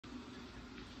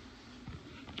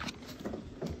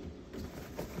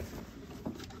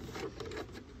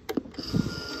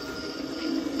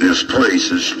This place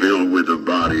is filled with the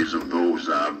bodies of those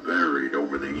I've buried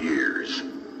over the years.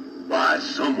 Why,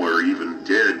 some were even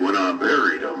dead when I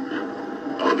buried them.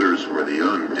 Others were the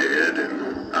undead,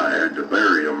 and I had to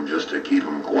bury them just to keep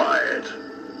them quiet.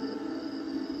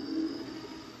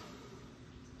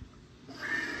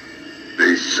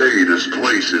 They say this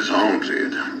place is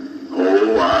haunted.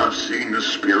 Oh, I've seen the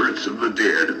spirits of the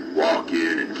dead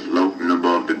walking and floating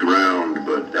above the ground,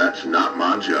 but that's not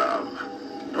my job.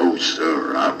 No,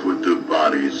 sir, I put the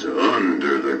bodies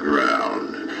under the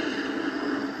ground.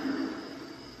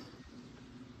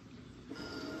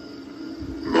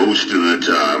 Most of the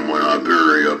time when I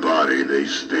bury a body, they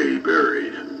stay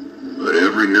buried. But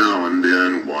every now and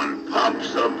then, one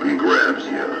pops up and grabs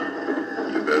you.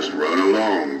 You best run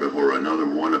along before another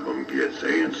one of them gets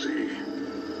antsy.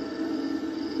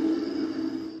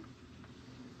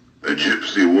 A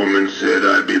gypsy woman said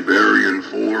I'd be burying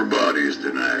 4 bodies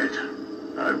tonight.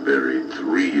 I've buried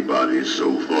 3 bodies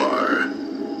so far.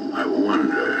 I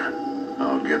wonder,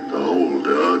 I'll get the hole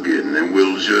dug and then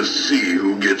we'll just see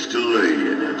who gets to lay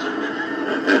in it.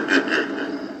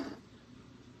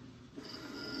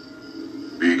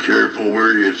 Be careful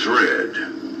where you tread.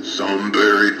 Some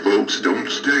buried folks don't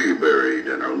stay buried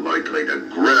and are likely to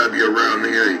grab you around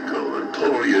the ankle and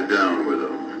pull you down with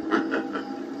them.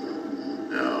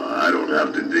 Now, I don't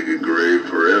have to dig a grave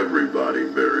for everybody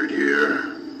buried here.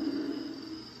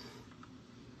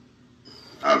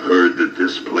 I've heard that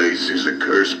this place is a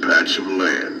cursed patch of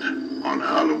land. On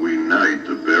Halloween night,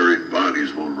 the buried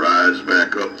bodies will rise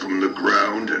back up from the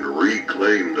ground and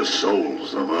reclaim the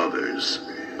souls of others.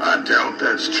 I doubt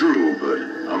that's true, but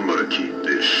I'm gonna keep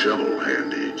this shovel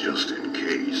handy just in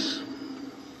case.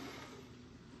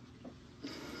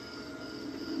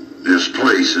 This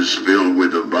place is filled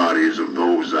with the bodies of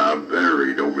those I've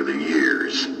buried over the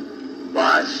years.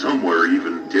 Why, some were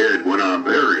even dead when I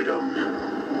buried them.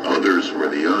 Others were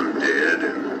the undead,